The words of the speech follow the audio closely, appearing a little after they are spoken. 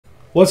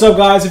What's up,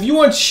 guys? If you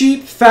want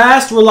cheap,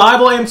 fast,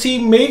 reliable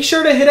MT, make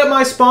sure to hit up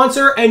my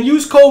sponsor and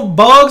use code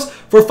BUGS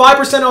for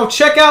 5% off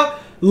checkout.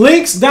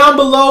 Links down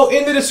below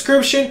in the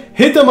description.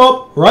 Hit them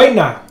up right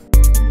now.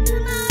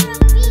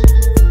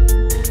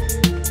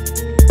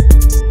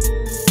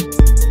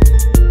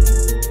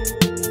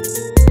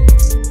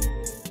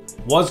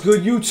 What's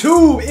good,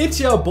 YouTube? It's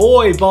your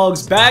boy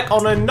Bugs back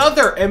on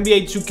another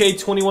NBA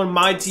 2K21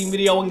 My Team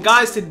video. And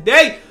guys,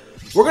 today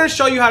we're going to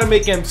show you how to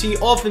make MT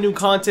off the new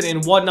content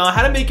and whatnot,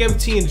 how to make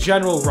MT in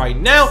general right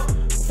now.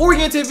 Before we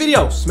get into the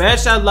video,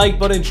 smash that like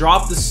button,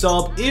 drop the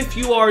sub if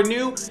you are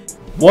new.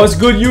 What's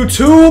good,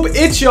 YouTube?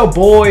 It's your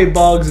boy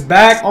Bugs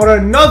back on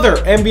another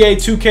NBA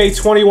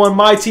 2K21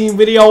 My Team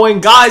video.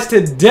 And guys,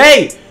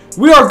 today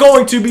we are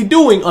going to be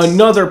doing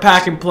another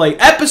pack and play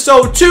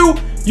episode 2.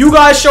 You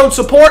guys showed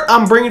support.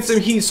 I'm bringing some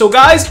heat. So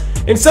guys,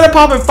 instead of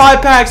popping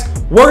 5 packs,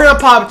 we're going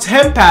to pop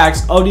 10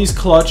 packs of these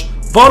clutch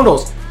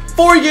bundles.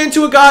 Before we get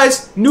into it,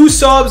 guys, new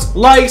subs,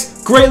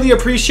 likes, greatly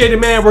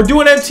appreciated, man. We're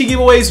doing MT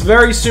giveaways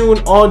very soon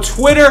on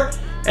Twitter.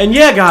 And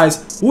yeah,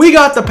 guys, we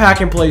got the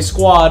pack and play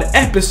squad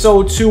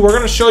episode 2. We're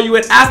going to show you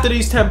it after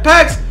these 10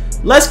 packs.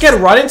 Let's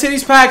get right into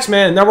these packs,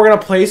 man. And then we're going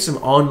to play some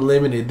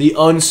unlimited, the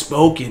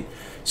unspoken.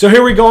 So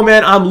here we go,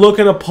 man. I'm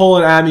looking to pull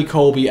an Ami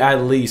Kobe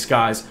at least,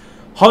 guys.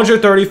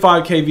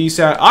 135k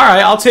VSAT. All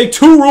right, I'll take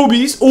 2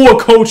 rubies. Ooh, a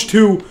coach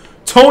 2.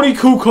 Tony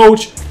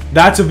Kukoc.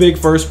 That's a big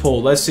first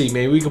pull. Let's see.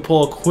 Maybe we could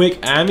pull a quick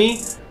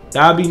Ami.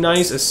 That'd be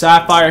nice. A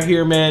Sapphire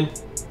here, man.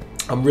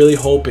 I'm really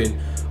hoping.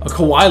 A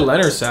Kawhi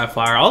Leonard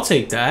Sapphire. I'll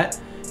take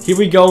that. Here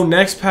we go.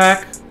 Next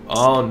pack.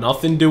 Oh,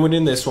 nothing doing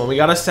in this one. We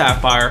got a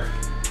Sapphire.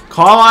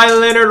 Kawhi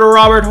Leonard or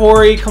Robert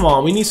Horry. Come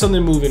on. We need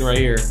something moving right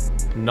here.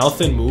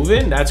 Nothing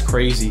moving? That's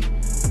crazy.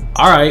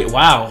 All right.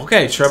 Wow.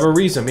 Okay. Trevor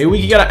Ariza. Maybe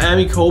we could get an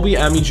Ami Kobe,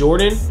 Ami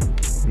Jordan.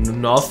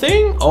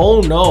 Nothing? Oh,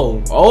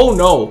 no. Oh,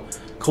 no.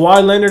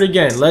 Kawhi Leonard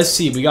again. Let's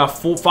see. We got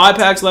 5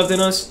 packs left in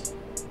us.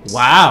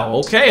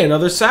 Wow. Okay.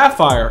 Another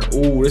Sapphire.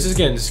 Ooh, this is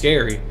getting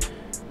scary.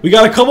 We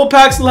got a couple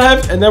packs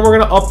left, and then we're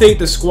going to update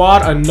the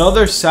squad.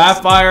 Another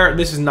Sapphire.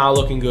 This is not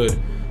looking good.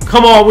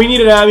 Come on. We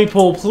need an Ami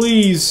pull,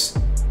 please.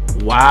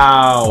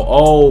 Wow.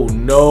 Oh,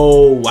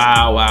 no.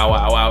 Wow, wow,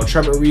 wow, wow.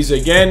 Trevor Ariza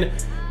again.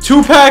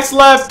 2 packs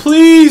left,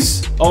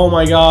 please. Oh,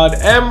 my God.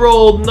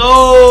 Emerald.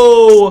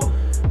 No.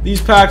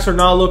 These packs are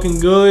not looking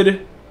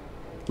good.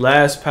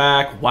 Last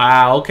pack.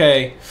 Wow.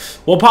 Okay.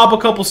 We'll pop a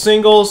couple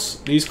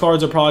singles. These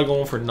cards are probably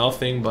going for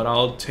nothing, but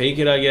I'll take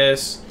it, I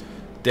guess.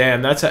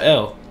 Damn, that's a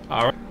L.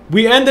 All right.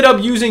 We ended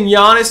up using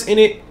Giannis in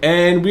it,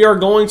 and we are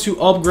going to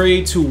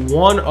upgrade to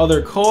one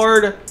other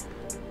card.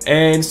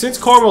 And since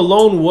Karl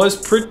Malone was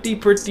pretty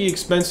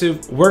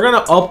expensive, we're going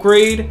to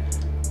upgrade.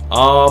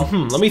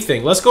 Let me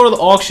think. Let's go to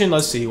the auction.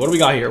 Let's see. What do we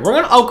got here? We're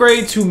going to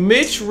upgrade to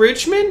Mitch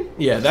Richmond.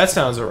 Yeah, that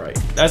sounds all right.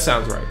 That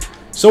sounds right.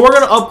 So we're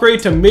going to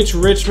upgrade to Mitch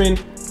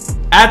Richmond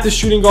at the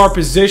shooting guard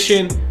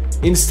position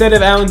instead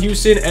of Allen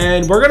Houston,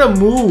 and we're gonna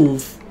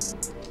move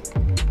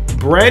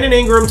Brandon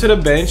Ingram to the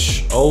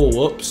bench. Oh,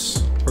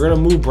 whoops. We're gonna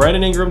move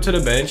Brandon Ingram to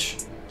the bench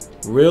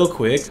real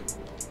quick.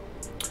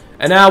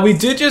 And now we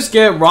did just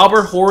get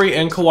Robert Horry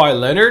and Kawhi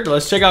Leonard.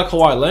 Let's check out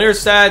Kawhi Leonard's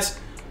stats.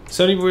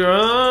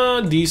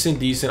 70,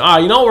 decent. All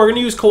right, you know what? We're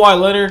gonna use Kawhi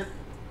Leonard,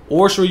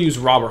 or should we use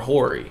Robert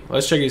Horry?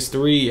 Let's check his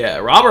 3. Yeah,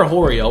 Robert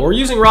Horry. Yo, we're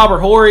using Robert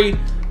Horry.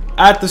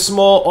 At the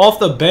small, off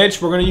the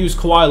bench, we're going to use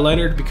Kawhi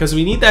Leonard because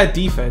we need that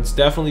defense.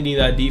 Definitely need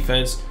that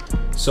defense.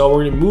 So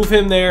we're going to move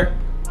him there.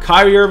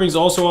 Kyrie Irving's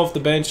also off the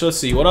bench. Let's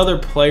see. What other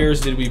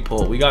players did we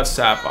pull? We got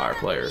Sapphire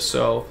players.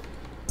 So,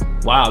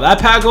 wow. That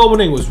pack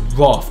opening was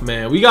rough,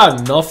 man. We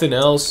got nothing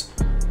else.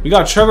 We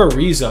got Trevor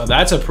Ariza.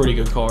 That's a pretty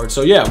good card.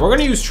 So, yeah, we're going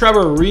to use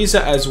Trevor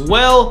Ariza as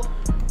well.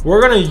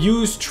 We're going to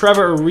use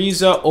Trevor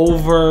Ariza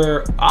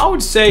over, I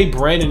would say,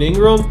 Brandon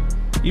Ingram.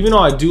 Even though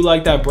I do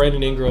like that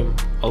Brandon Ingram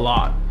a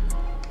lot.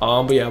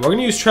 But yeah, we're going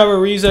to use Trevor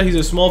Ariza. He's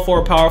a small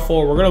forward, power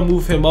forward. We're going to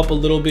move him up a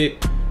little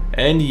bit.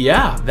 And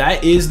yeah,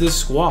 that is the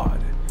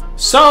squad.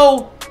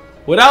 So,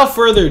 without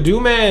further ado,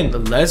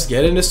 man, let's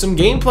get into some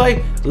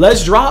gameplay.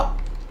 Let's drop.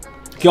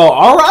 Yo,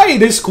 alright,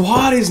 this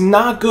squad is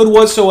not good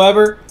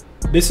whatsoever.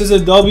 This is a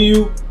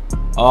W.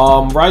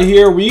 Right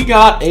here, we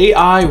got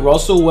AI,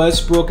 Russell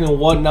Westbrook, and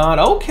whatnot.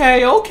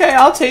 Okay, I'll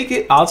take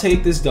it. I'll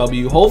take this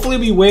W. Hopefully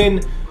we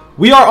win.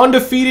 We are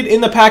undefeated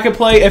in the pack and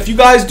play. If you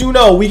guys do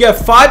know, we get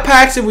 5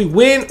 packs if we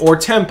win, or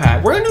 10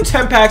 packs. We're going to do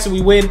 10 packs if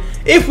we win.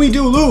 If we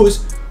do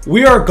lose,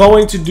 we are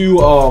going to do,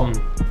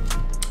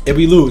 if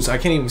we lose, I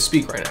can't even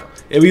speak right now.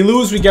 If we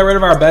lose, we get rid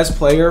of our best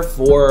player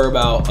for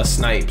about a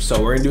snipe.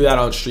 So we're going to do that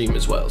on stream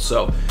as well.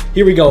 So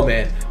here we go,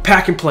 man.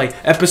 Pack and play,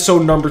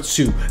 episode number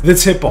 2, the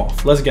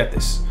tip-off. Let's get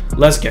this.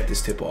 Let's get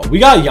this tip-off. We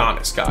got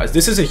Giannis, guys.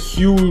 This is a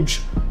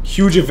huge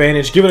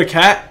advantage. Give it a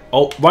cat.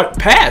 Oh, what?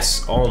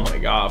 Pass. Oh, my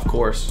God, of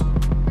course.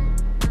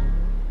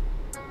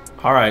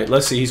 All right,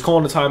 let's see. He's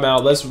calling a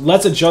timeout.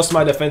 Let's adjust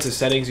my defensive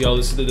settings, yo.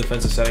 This is the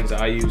defensive settings that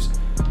I use.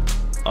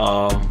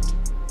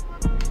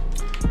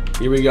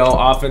 Here we go.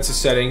 Offensive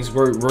settings.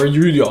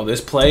 Yo, this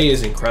play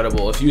is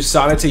incredible. If you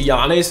sign it to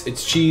Giannis,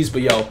 it's cheese.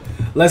 But yo,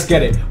 let's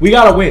get it. We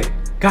gotta win.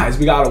 Guys,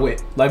 we gotta win.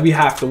 Like, we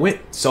have to win.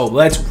 So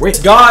let's win.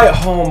 Guy,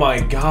 oh my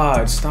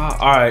God,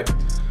 stop. All right.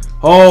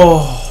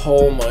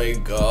 Oh my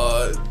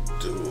God,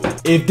 dude.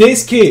 If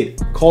this kid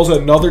calls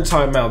another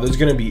timeout, there's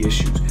gonna be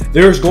issues.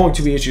 There's going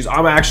to be issues.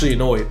 I'm actually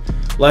annoyed.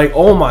 Like,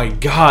 oh my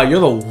God, you're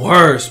the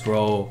worst,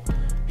 bro.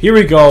 Here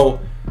we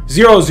go.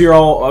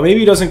 0-0.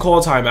 Maybe he doesn't call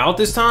a timeout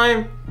this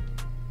time.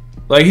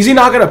 Like, is he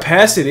not gonna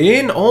pass it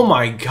in? Oh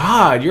my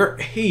God, you're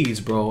Hayes,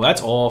 bro.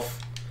 That's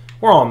off.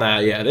 We're on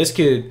that. Yeah, this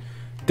kid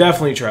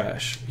definitely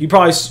trash. He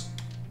probably.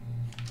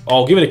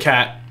 Oh, give it a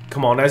cat.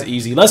 Come on, that's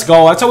easy. Let's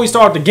go. That's how we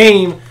start the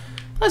game.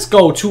 Let's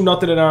go.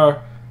 2-0 in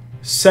our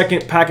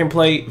second pack and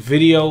play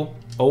video.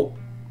 Oh,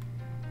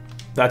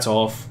 that's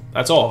off.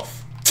 That's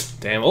off.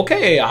 Damn.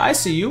 Okay, I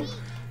see you.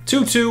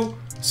 2-2.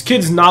 This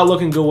kid's not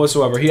looking good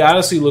whatsoever. He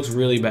honestly looks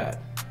really bad.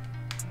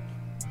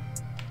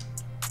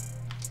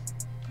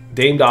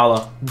 Dame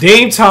Dollar.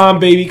 Dame time,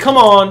 baby. Come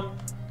on.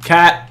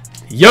 Cat.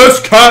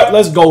 Yes, Cat.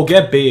 Let's go.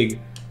 Get big.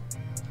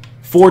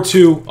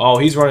 4-2. Oh,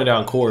 he's running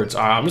down courts.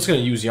 All right, I'm just going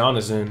to use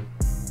Giannis in.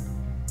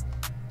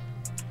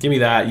 Give me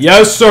that.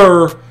 Yes,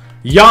 sir.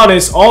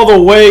 Giannis all the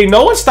way.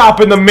 No one's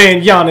stopping the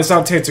man Giannis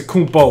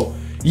Antetokounmpo.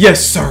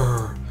 Yes,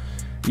 sir.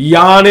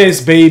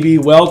 Giannis, baby.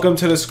 Welcome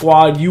to the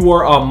squad. You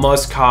are a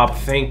must cop.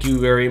 Thank you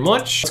very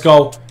much. Let's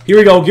go. Here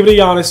we go. Give it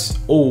to Giannis.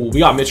 Oh, we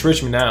got Mitch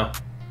Richmond now.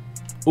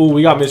 Oh,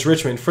 we got Mitch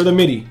Richmond for the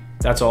midi.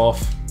 That's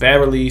off.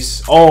 Bad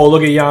release. Oh,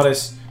 look at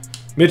Giannis.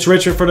 Mitch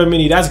Richmond for the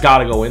mini. That's got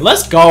to go in.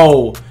 Let's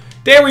go.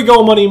 There we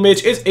go, Money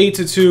Mitch. It's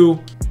 8-2.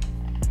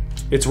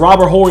 It's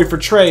Robert Horry for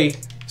Trey.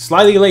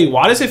 Slightly late.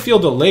 Why does it feel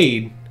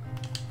delayed?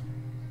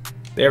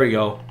 There we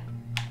go.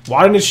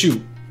 Why didn't it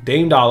shoot?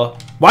 Dame Dollar.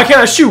 Why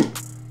can't I shoot?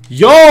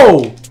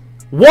 Yo.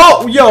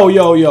 What? Yo.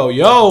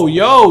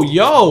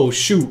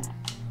 Shoot.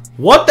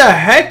 What the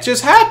heck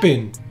just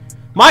happened?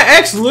 My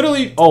ex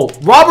literally... Oh,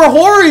 Robert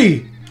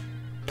Horry.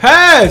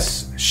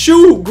 Pass.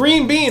 Shoot.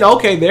 Green bean.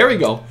 Okay, there we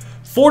go.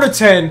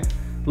 4-10.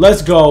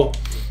 Let's go.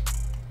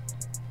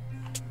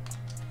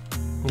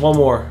 One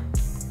more.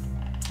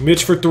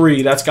 Mitch for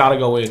 3. That's got to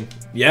go in.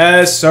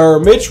 Yes, sir.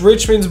 Mitch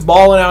Richmond's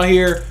balling out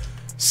here.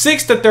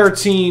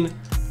 6-13.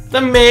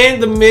 The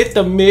man, the myth,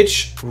 the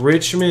Mitch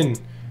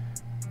Richmond.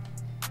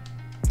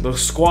 The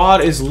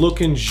squad is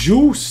looking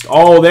juiced.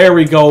 Oh, there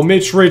we go.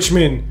 Mitch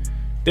Richmond.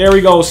 There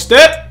we go.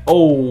 Step.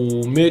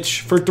 Oh,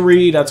 Mitch for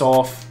 3. That's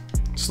off.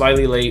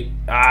 Slightly late.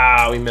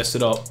 Ah, we messed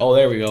it up. Oh,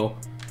 there we go.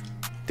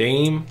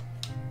 Dame.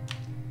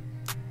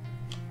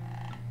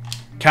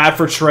 Cat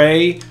for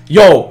Trey.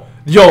 Yo,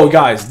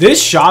 guys.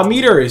 This shot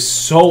meter is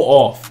so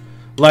off.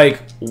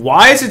 Like,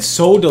 why is it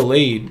so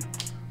delayed?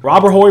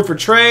 Robert Horry for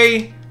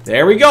Trey.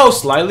 There we go.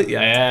 Slightly.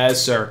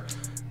 Yes, sir.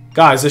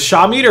 Guys, the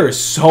shot meter is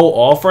so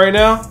off right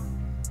now.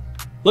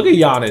 Look at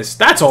Giannis.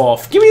 That's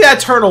off. Give me that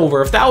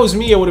turnover. If that was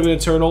me, it would have been a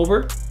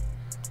turnover.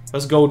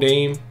 Let's go,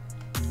 Dame.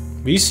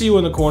 We see you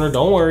in the corner.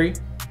 Don't worry.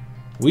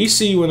 We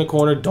see you in the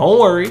corner. Don't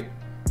worry.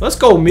 Let's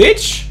go,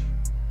 Mitch.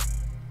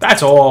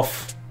 That's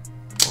off.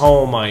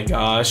 Oh, my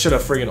God. I should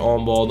have friggin'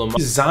 on-balled him.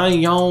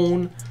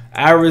 Zion,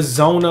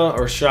 Arizona,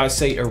 or should I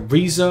say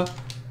Ariza.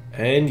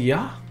 And,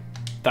 yeah,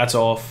 that's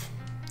off.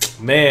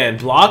 Man,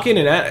 blocking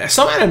and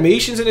some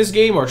animations in this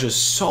game are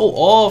just so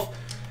off.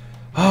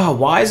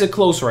 Why is it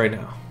close right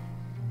now?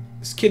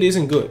 This kid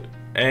isn't good.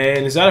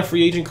 And is that a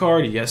free agent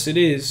card? Yes, it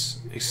is.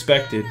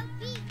 Expected.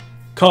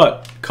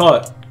 Cut.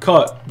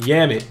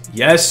 Yam it.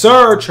 Yes,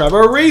 sir.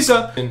 Trevor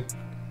Ariza. And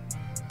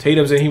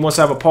Tatum's in. He wants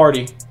to have a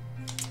party.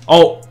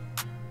 Oh.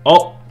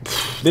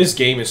 This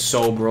game is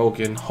so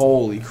broken.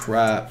 Holy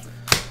crap.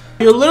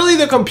 You're literally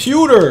the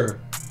computer.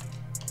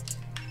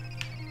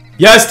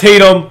 Yes,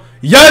 Tatum.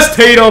 Yes,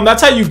 Tatum.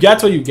 That's how you get.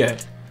 That's what you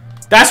get.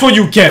 That's what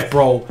you get,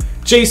 bro.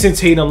 Jason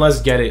Tatum, let's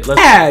get it.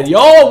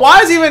 Yo,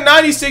 why is he even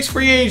 96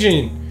 free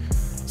agent?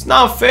 It's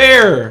not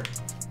fair.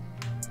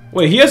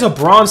 Wait, he has a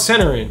bronze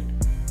center in.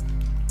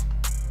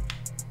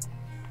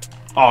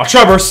 Oh,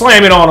 Trevor,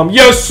 slam it on him.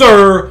 Yes,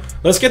 sir.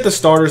 Let's get the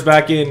starters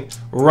back in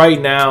right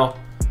now.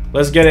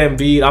 Let's get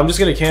Embiid. I'm just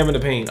gonna camp in the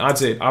paint.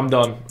 That's it. I'm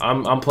done.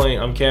 I'm playing.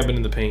 I'm camping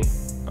in the paint.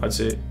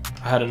 That's it.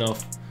 I had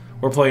enough.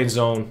 We're playing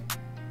zone.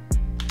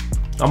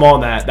 I'm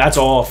on that. That's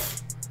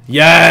off.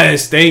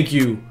 Yes, thank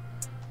you.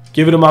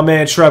 Give it to my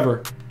man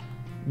Trevor.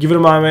 Give it to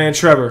my man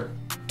Trevor.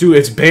 Dude,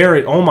 it's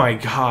Barrett. Oh my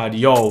God.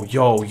 Yo.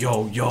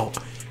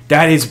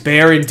 That is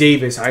Baron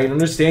Davis. I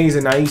understand he's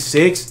a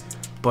 96,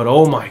 but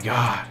oh my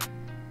God.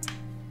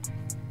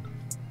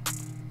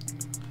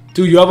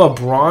 Dude, you have a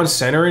bronze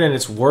center in and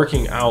it's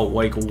working out.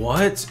 Like,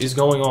 what is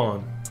going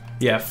on?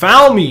 Yeah,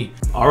 foul me.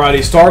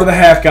 Alrighty, start of the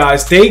half,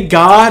 guys. Thank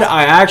God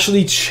I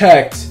actually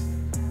checked.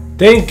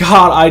 Thank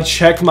God I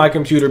checked my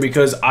computer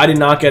because I did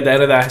not get the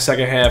end of that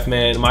second half,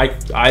 man.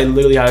 I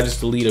literally had to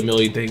just delete a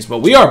million things. But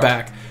we are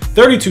back.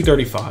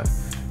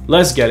 32-35.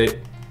 Let's get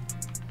it.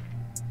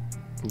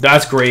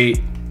 That's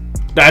great.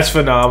 That's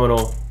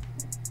phenomenal.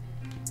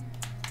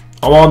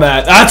 I'm on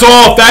that. That's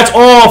off. That's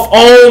off.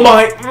 Oh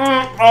my.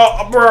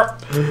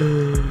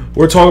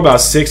 We're talking about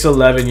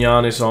 6'11"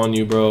 Giannis on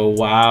you, bro.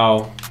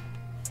 Wow.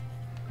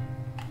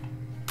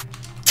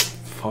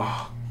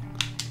 Fuck.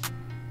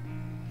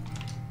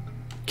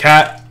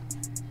 Cat.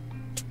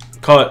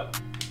 Cut.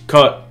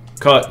 Cut.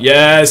 Cut.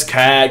 Yes,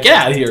 Cat. Get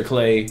out of here,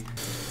 Clay.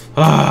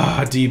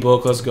 Ah,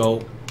 D-Book. Let's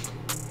go.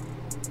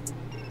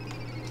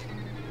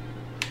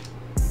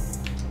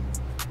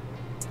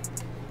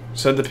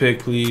 Send the pick,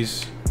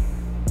 please.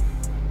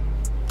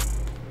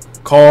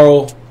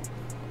 Carl.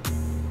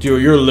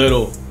 Dude, you're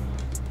little.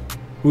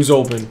 Who's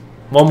open?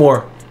 One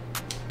more.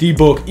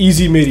 D-Book.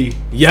 Easy midi.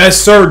 Yes,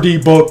 sir,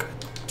 D-Book.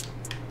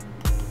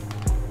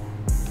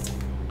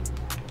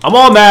 I'm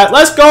on that.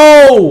 Let's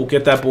go.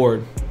 Get that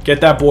board.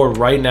 Get that board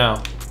right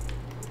now.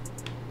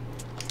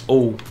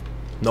 Oh.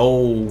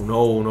 No,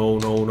 no, no,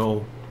 no,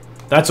 no.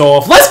 That's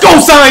off. Let's go,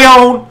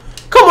 Zion.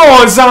 Come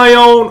on,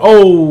 Zion.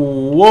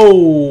 Oh,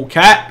 whoa.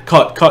 Cat.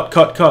 Cut, cut,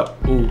 cut, cut.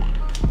 Ooh.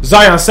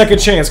 Zion, second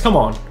chance. Come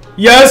on.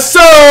 Yes,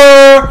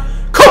 sir.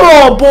 Come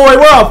on, boy.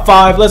 We're up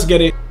 5. Let's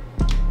get it.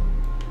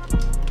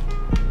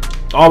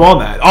 Oh, I'm on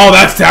that. Oh,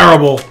 that's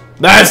terrible.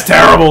 That's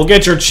terrible.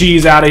 Get your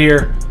cheese out of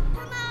here.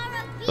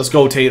 Let's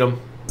go, Tatum.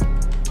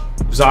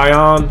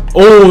 Zion.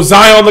 Oh,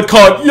 Zion the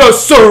cut.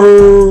 Yes,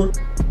 sir.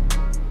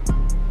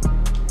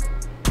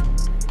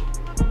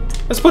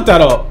 Let's put that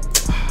up.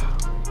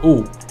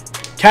 Ooh.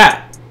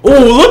 Cat. Ooh,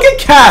 look at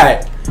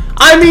Cat.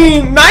 I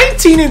mean,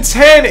 19 and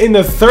 10 in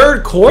the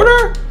third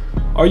quarter?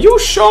 Are you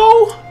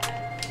sure?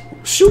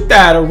 Shoot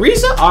that,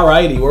 Ariza.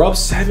 Alrighty, we're up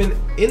 7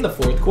 in the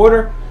fourth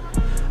quarter.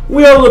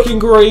 We are looking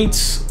great.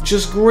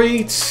 Just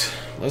great.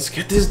 Let's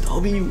get this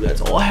W.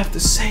 That's all I have to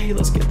say.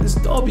 Let's get this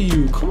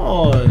W. Come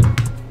on.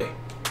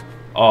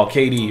 Oh,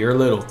 KD, you're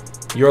little.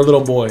 You're a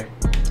little boy.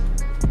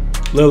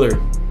 Lillard.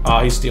 Oh,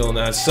 he's stealing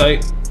that.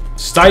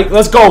 Stike,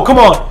 let's go. Come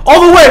on.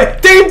 All the way.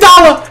 Dame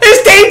Dollar.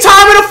 It's Dame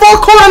time in the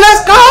fourth quarter.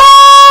 Let's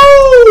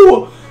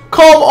go.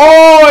 Come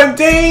on,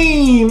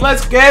 Dame.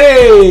 Let's get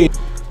it.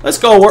 Let's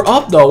go. We're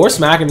up, though. We're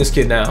smacking this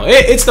kid now.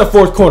 It's the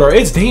fourth quarter.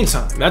 It's Dame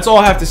time. That's all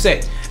I have to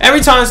say. Every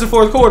time it's the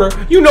fourth quarter,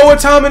 you know what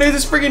time it is.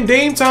 It's freaking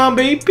Dame time,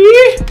 baby.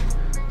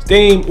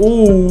 Dame.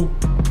 Ooh.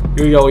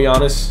 Here we go,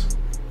 Giannis.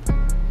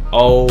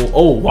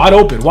 Oh, wide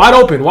open. Wide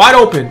open. Wide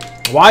open.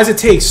 Why does it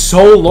take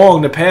so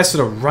long to pass to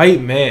the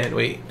right man?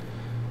 Wait.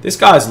 This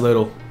guy's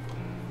little.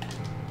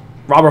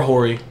 Robert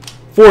Horry.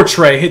 For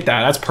Trey. Hit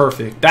that. That's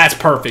perfect. That's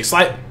perfect.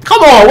 Slide.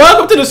 Come on.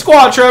 Welcome to the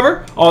squad,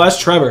 Trevor. Oh, that's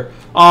Trevor.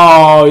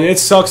 Oh, it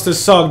sucks to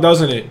suck,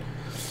 doesn't it?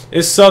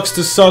 It sucks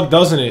to suck,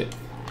 doesn't it?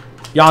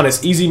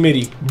 Giannis, easy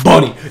midi.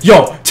 Bunny.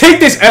 Yo, take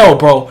this L,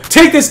 bro.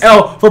 Take this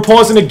L for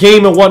pausing the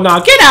game and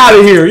whatnot. Get out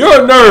of here.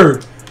 You're a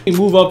nerd. We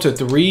move up to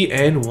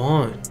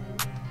 3-1.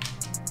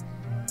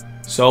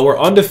 So we're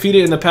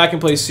undefeated in the pack and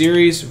play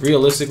series.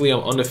 Realistically, I'm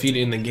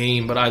undefeated in the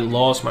game, but I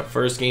lost my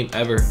first game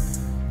ever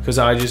because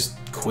I just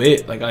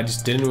quit. Like, I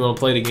just didn't want to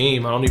play the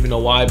game. I don't even know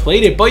why I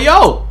played it. But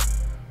yo,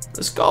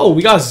 let's go.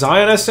 We got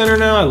Zion at center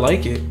now. I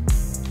like it.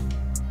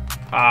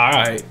 All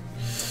right.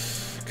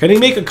 Can he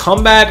make a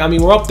comeback? I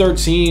mean, we're up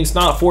 13. It's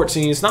not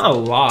 14. It's not a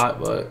lot,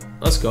 but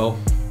let's go.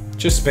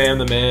 Just spam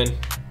the man.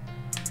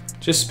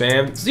 Just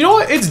spam. You know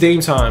what? It's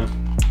Dame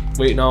time.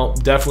 Wait, no.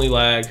 Definitely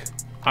lag.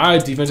 All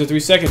right, defensive 3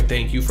 second.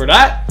 Thank you for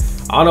that.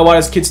 I don't know why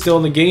this kid's still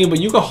in the game, but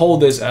you can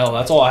hold this L.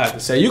 That's all I have to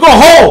say. You can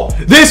hold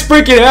this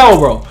freaking L,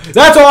 bro.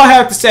 That's all I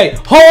have to say.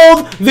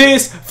 Hold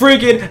this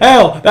freaking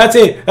L. That's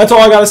it. That's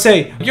all I got to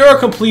say. You're a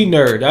complete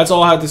nerd. That's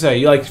all I have to say.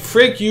 You're like,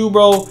 frick you,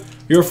 bro.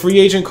 Your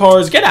free agent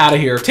cards. Get out of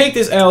here. Take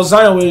this L.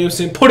 Zion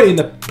Williamson. Put it in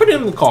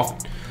the coffin.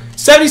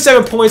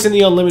 77 points in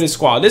the unlimited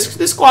squad.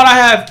 This squad I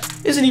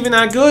have isn't even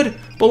that good,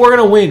 but we're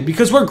going to win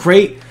because we're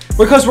great.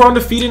 Because we're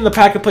undefeated in the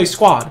pack and play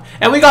squad.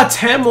 And we got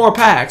 10 more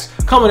packs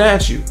coming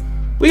at you.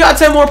 We got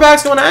 10 more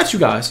packs coming at you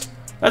guys.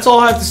 That's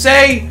all I have to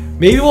say.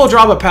 Maybe we'll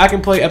drop a pack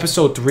and play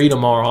episode 3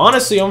 tomorrow.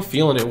 Honestly, I'm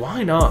feeling it.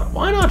 Why not?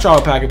 Why not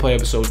drop a pack and play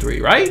episode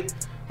 3, right?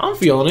 I'm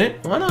feeling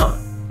it. Why not?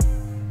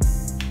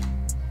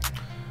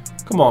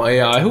 Come on,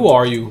 AI. Who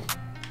are you?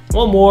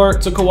 One more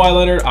to Kawhi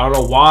Leonard. I don't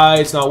know why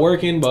it's not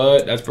working,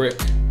 but that's brick.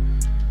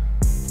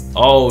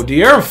 Oh,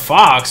 De'Aaron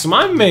Fox,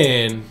 my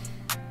man.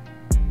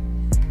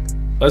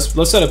 Let's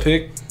set a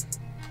pick.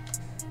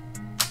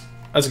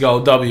 Let's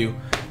go. W.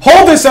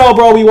 Hold this L,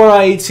 bro. We won on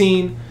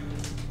 18.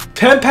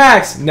 10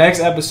 packs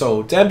next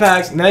episode. 10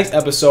 packs next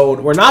episode.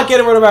 We're not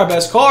getting rid of our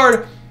best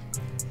card.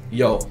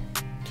 Yo.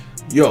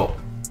 You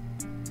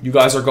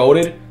guys are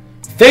goated.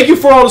 Thank you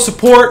for all the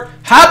support.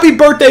 Happy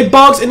birthday,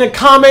 Bugs, in the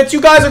comments. You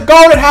guys are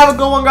goated. Have a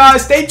good one,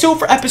 guys. Stay tuned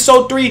for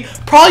episode 3.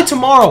 Probably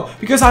tomorrow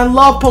because I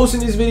love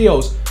posting these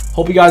videos.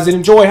 Hope you guys did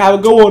enjoy. Have a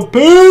good one.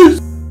 Peace.